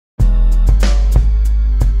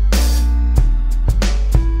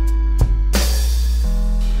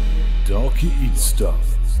Dalke Eats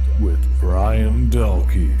Stuff with Brian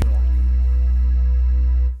Dalke.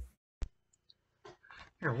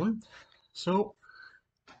 Hey everyone. So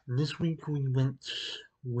this week we went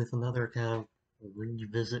with another kind of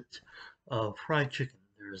revisit of fried chicken.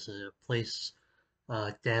 There's a place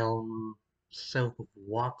down south of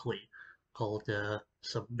Walkley called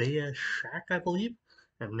Sabaya Shack, I believe,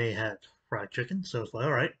 and they had fried chicken. So it's like,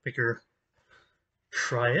 all right, figure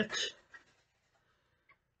try it.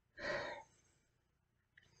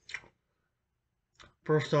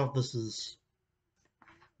 First off, this is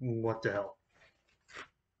what the hell?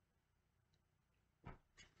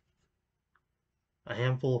 A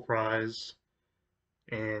handful of fries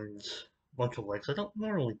and a bunch of legs. I don't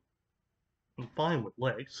normally I'm fine with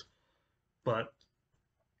legs, but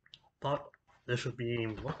thought this would be a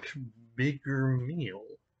much bigger meal.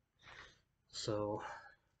 So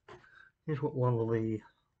here's what one of the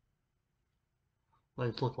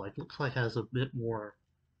legs look like. Looks like it has a bit more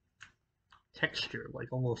texture,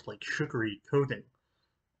 like almost like sugary coating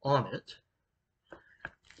on it.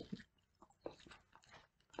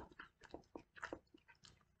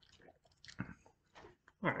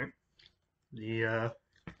 Alright. The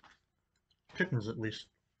chicken's at least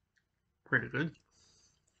pretty good.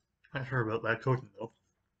 Not sure about that coating though.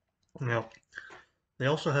 Now, they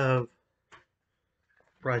also have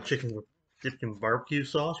fried chicken with dipped in barbecue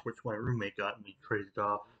sauce, which my roommate got and we traded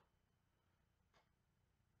off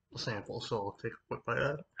a sample, so I'll take a quick bite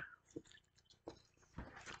of that.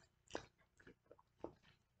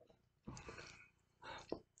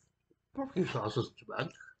 Barbecue sauce isn't too bad.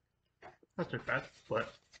 Not too bad,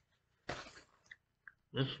 but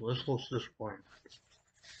this looks disappointing.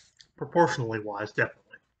 Proportionally wise,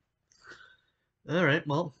 definitely. Alright,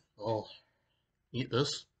 well, I'll eat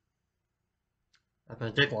this. Not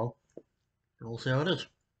gonna take long. And we'll see how it is.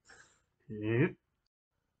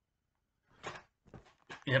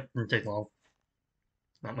 Yep, didn't take long.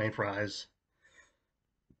 Not many fries.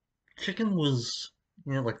 Chicken was,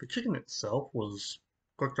 like the chicken itself was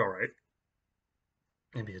cooked alright.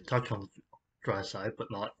 Maybe a touch on the dry side,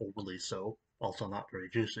 but not overly so. Also not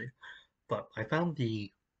very juicy. But I found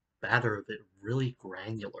the batter of it really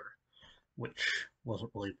granular, which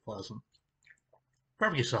wasn't really pleasant.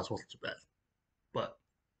 Barbecue sauce wasn't too bad. But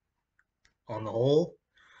on the whole,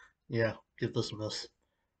 yeah, give this a miss.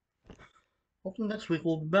 Hopefully next week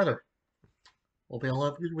will be better. Hope you all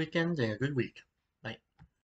have a good weekend and a good week.